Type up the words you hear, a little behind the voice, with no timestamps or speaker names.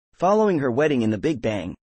Following her wedding in the Big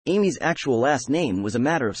Bang, Amy's actual last name was a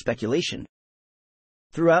matter of speculation.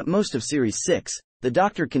 Throughout most of Series 6, the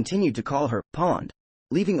Doctor continued to call her Pond,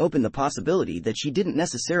 leaving open the possibility that she didn't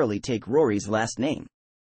necessarily take Rory's last name.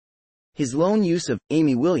 His lone use of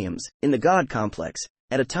Amy Williams in the God Complex,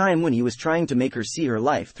 at a time when he was trying to make her see her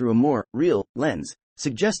life through a more real lens,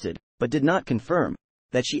 suggested, but did not confirm,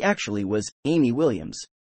 that she actually was Amy Williams.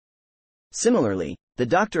 Similarly, the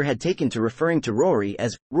Doctor had taken to referring to Rory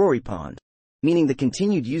as Rory Pond, meaning the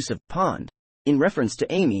continued use of Pond in reference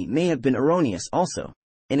to Amy may have been erroneous also,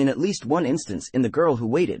 and in at least one instance in The Girl Who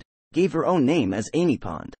Waited, gave her own name as Amy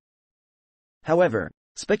Pond. However,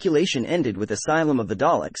 speculation ended with Asylum of the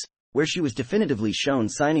Daleks, where she was definitively shown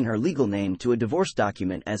signing her legal name to a divorce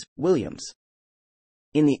document as Williams.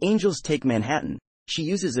 In The Angels Take Manhattan, she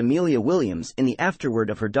uses Amelia Williams in the afterword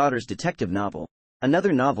of her daughter's detective novel,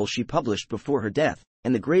 another novel she published before her death,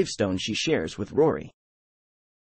 and the gravestone she shares with Rory.